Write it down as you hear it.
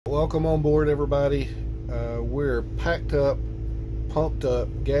Welcome on board, everybody. We're packed up, pumped up,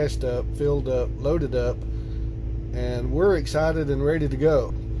 gassed up, filled up, loaded up, and we're excited and ready to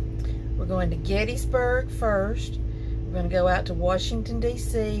go. We're going to Gettysburg first. We're going to go out to Washington,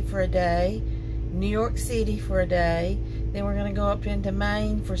 D.C. for a day, New York City for a day. Then we're going to go up into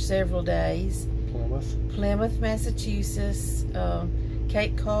Maine for several days. Plymouth, Massachusetts,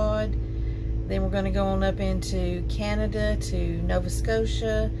 Cape Cod. Then we're going to go on up into Canada to Nova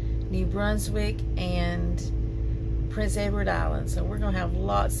Scotia, New Brunswick, and Prince Edward Island. So we're going to have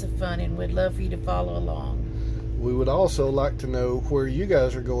lots of fun, and we'd love for you to follow along. We would also like to know where you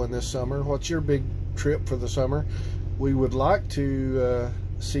guys are going this summer. What's your big trip for the summer? We would like to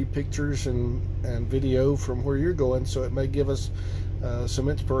see pictures and video from where you're going, so it may give us some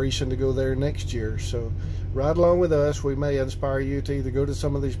inspiration to go there next year. So ride along with us. We may inspire you to either go to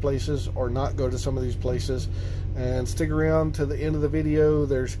some of these places or not go to some of these places, and stick around to the end of the video.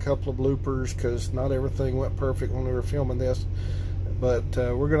 There's a couple of bloopers because not everything went perfect when we were filming this, but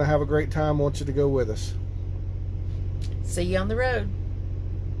we're gonna have a great time. I want you to go with us. See you on the road.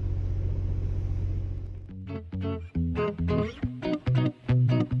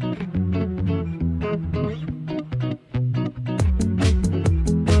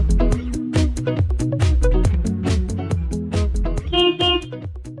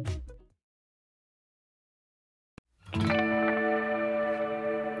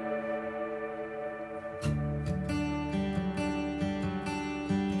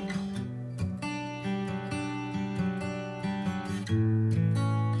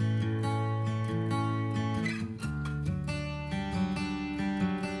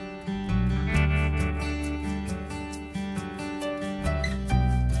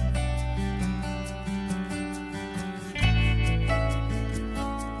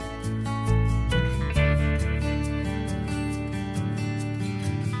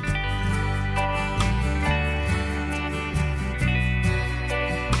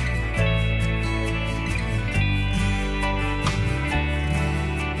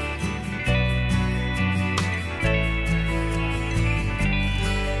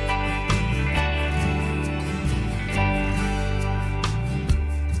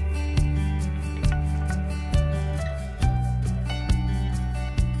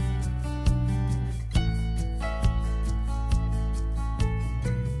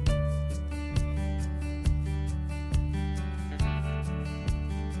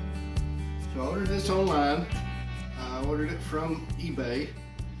 So I ordered this online. I ordered it from eBay.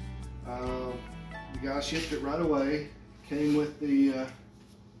 The guy shipped it right away. Came with the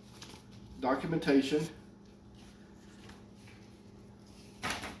documentation,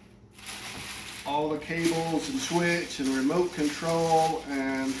 all the cables and switch and remote control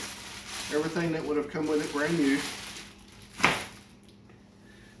and everything that would have come with it brand new,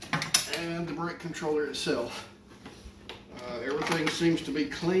 and the brake controller itself. Everything seems to be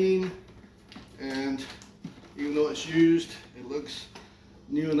clean, and even though it's used, it looks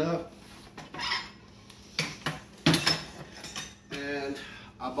new enough. And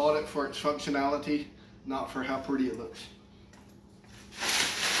I bought it for its functionality, not for how pretty it looks.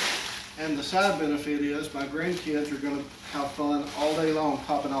 And the side benefit is my grandkids are going to have fun all day long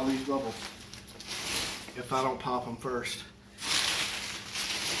popping all these bubbles if I don't pop them first.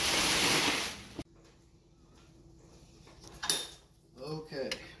 Okay,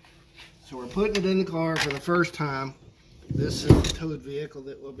 so we're putting it in the car for the first time. This is the towed vehicle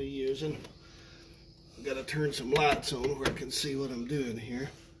that we'll be using. I've got to turn some lights on where I can see what I'm doing here.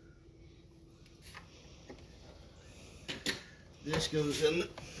 This goes in the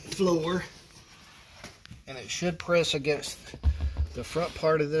floor, and it should press against the front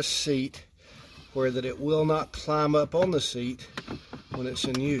part of this seat where that it will not climb up on the seat when it's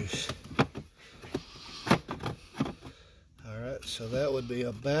in use. Alright, so that would be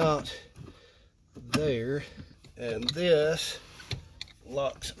about there, and this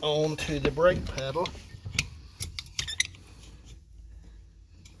locks onto the brake pedal.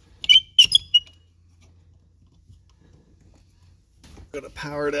 I'm going to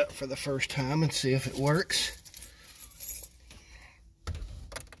power it up for the first time and see if it works.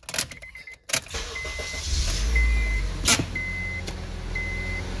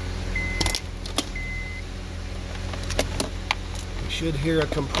 We should hear a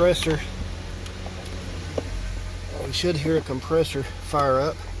compressor. We should hear a compressor fire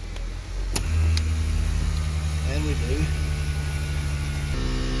up. And we do.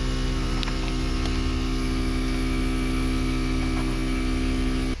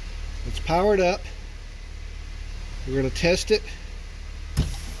 It's powered up. We're going to test it.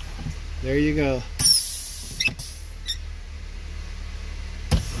 There you go.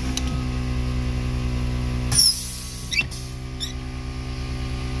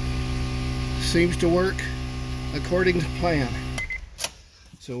 seems to work according to plan.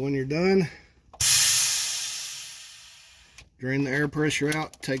 So when you're done, drain the air pressure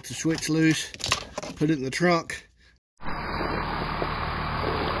out, take the switch loose, put it in the trunk.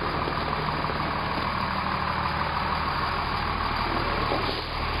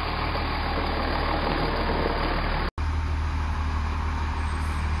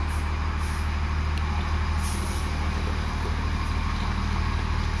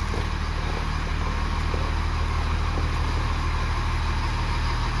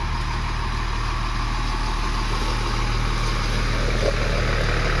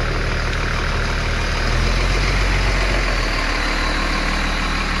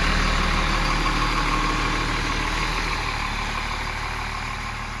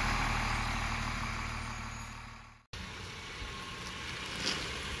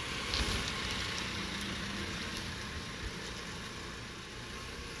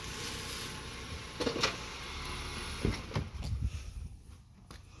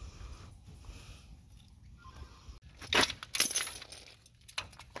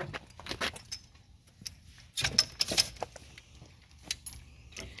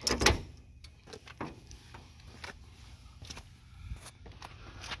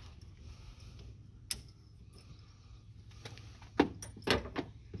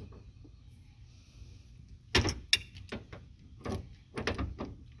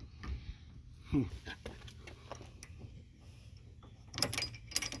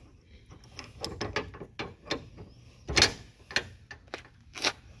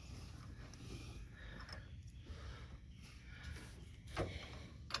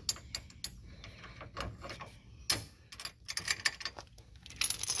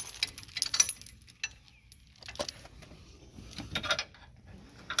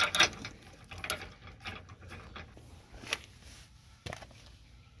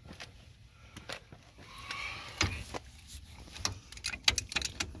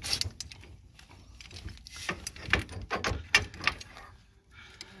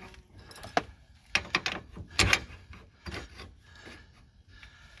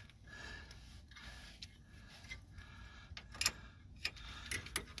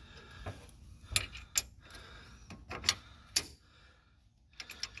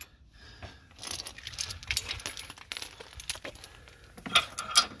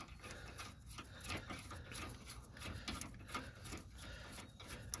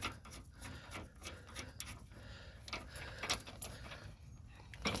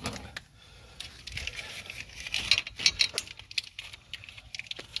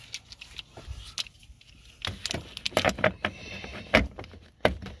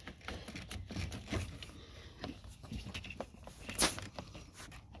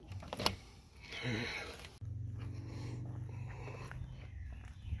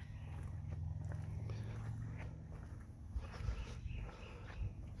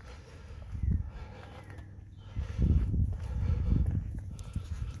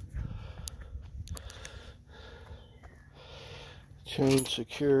 Chain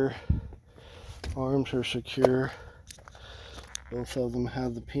secure, arms are secure, both of them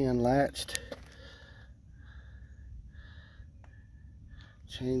have the pin latched,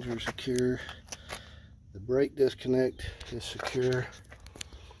 chains are secure, the brake disconnect is secure,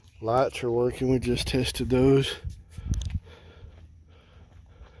 lights are working, we just tested those,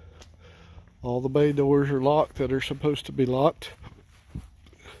 all the bay doors are locked that are supposed to be locked.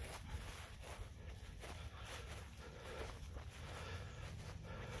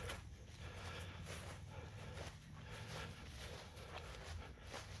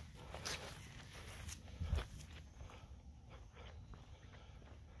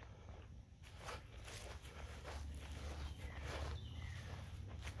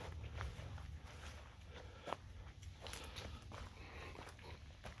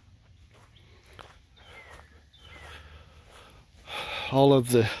 All of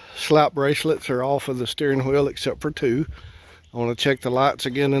the slap bracelets are off of the steering wheel except for two. I want to check the lights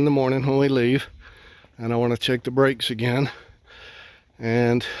again in the morning when we leave. And I want to check the brakes again.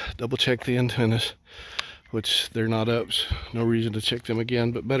 And double check the antennas, which they're not up. So no reason to check them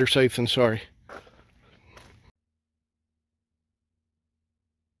again, but better safe than sorry.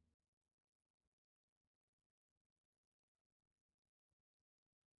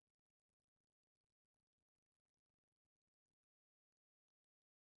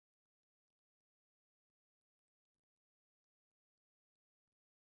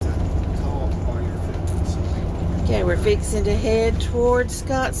 Okay, we're fixing to head towards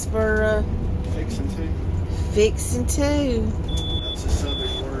Scottsboro. Fixing to? Fixing to. That's a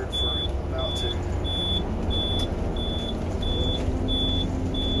southern word for about to.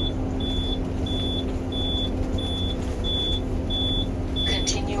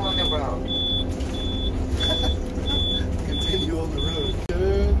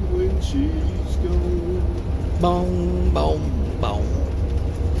 Boom, boom, boom.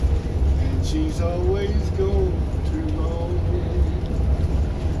 And she's always gone too long.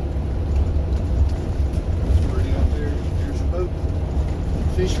 Already out there. There's a boat.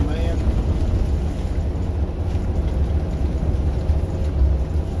 Fisherman.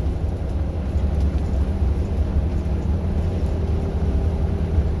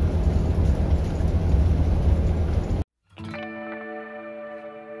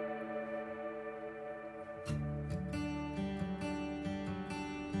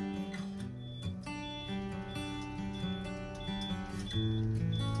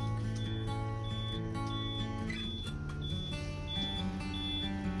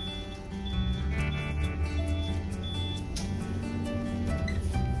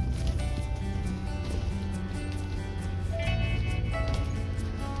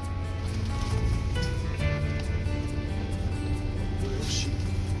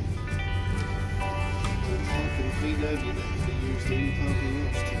 VW that could be used any pumping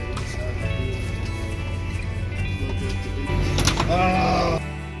else to decide to plug up the diesel. Oh!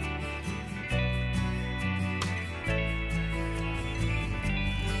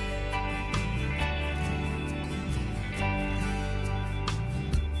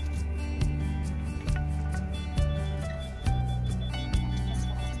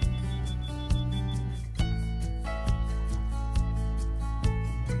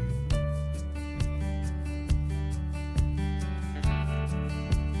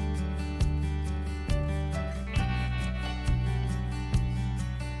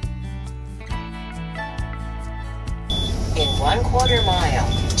 In 1/4 mile,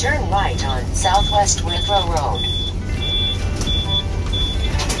 turn right on Southwest Withrow Road.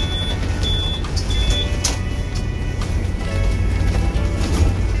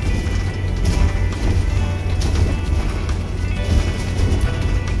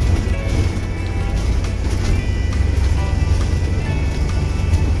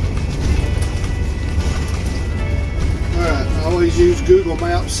 Alright, I always use Google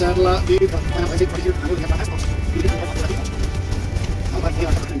Maps satellite view.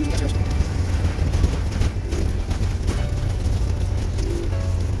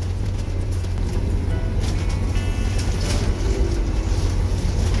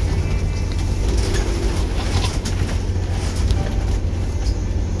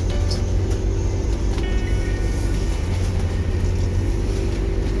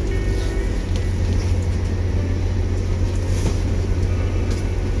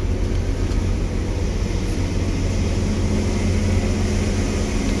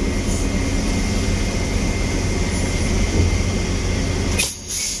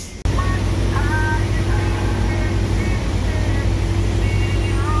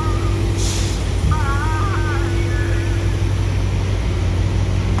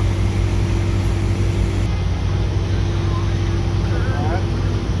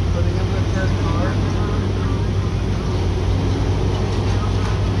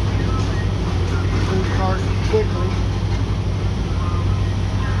 Quickly.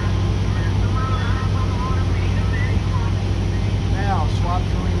 Now swap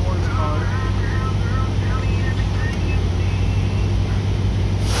to rewards card.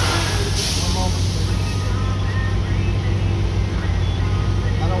 One moment, please.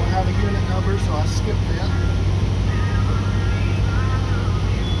 I don't have a unit number, so I skipped that.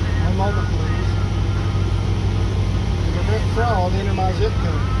 One moment, please. To prevent fraud, enter my zip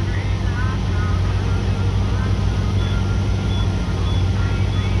code.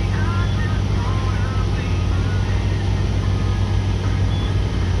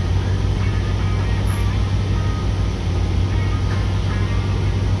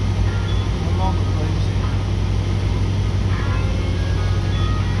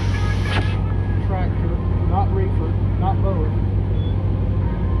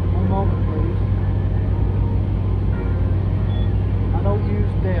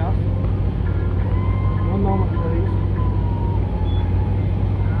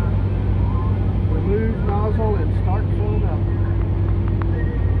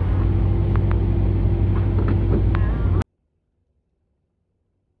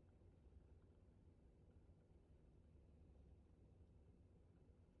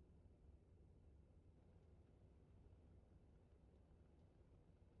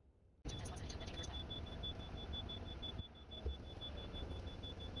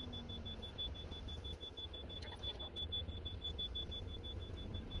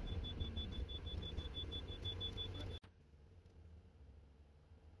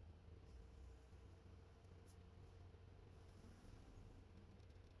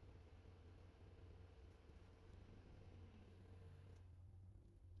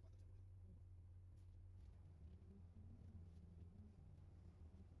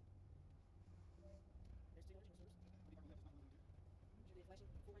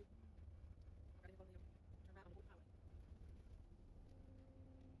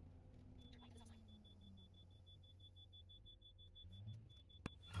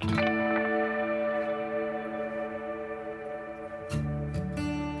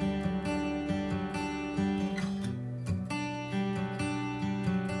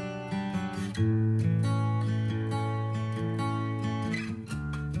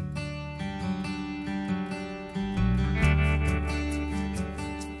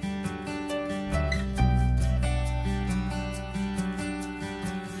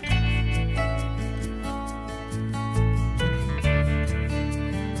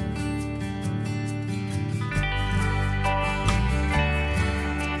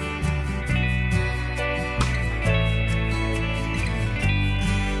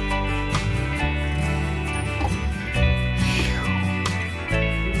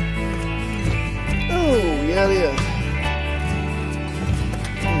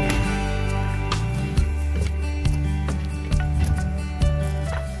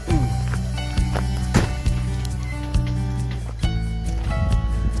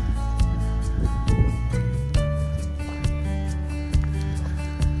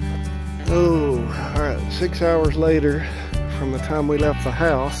 6 hours later from the time we left the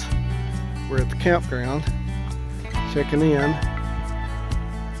house. We're at the campground checking in,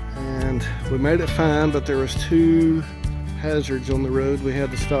 and we made it fine, but there was 2 hazards on the road we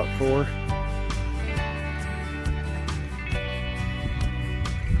had to stop for.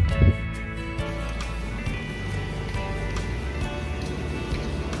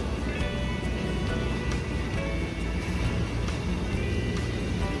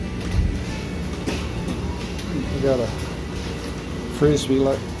 We got a frisbee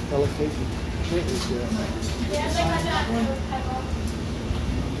like allocation.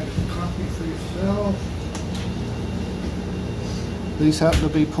 Copy for yourself. These happen to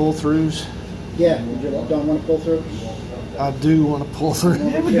be pull-throughs. Yeah, you don't want to pull through? I do want to pull through.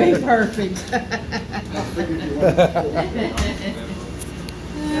 That would be perfect.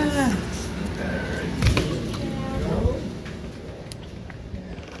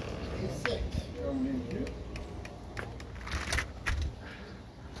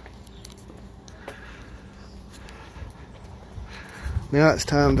 Now it's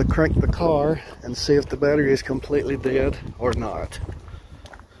time to crank the car and see if the battery is completely dead or not.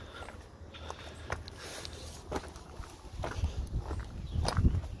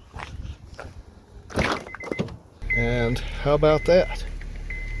 And how about that?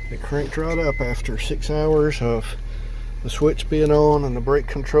 It cranked right up after 6 hours of the switch being on and the brake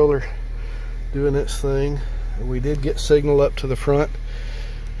controller doing its thing. We did get signal up to the front.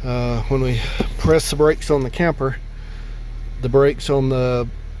 When we press the brakes on the camper, the brakes on the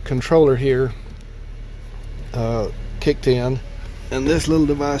controller here kicked in, and this little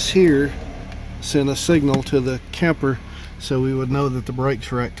device here sent a signal to the camper so we would know that the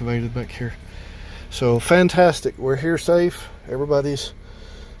brakes were activated back here. So fantastic, we're here safe. Everybody's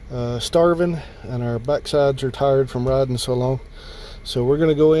starving and our backsides are tired from riding so long. So we're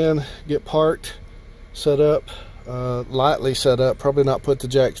gonna go in, get parked, set up, lightly set up, probably not put the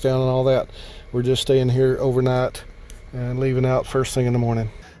jacks down and all that. We're just staying here overnight and leaving out first thing in the morning.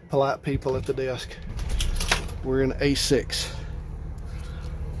 Polite people at the desk. We're in A6.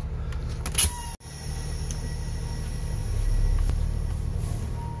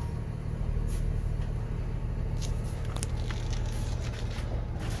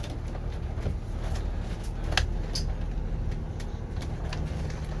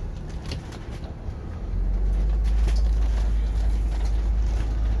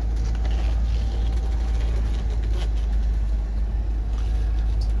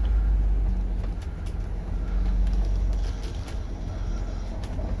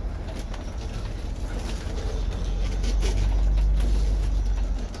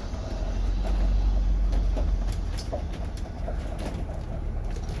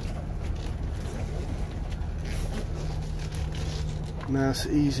 Nice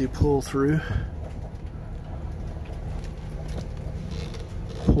easy pull through.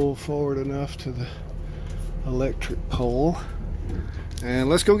 Pull forward enough to the electric pole. And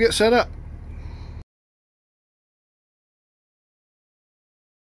let's go get set up.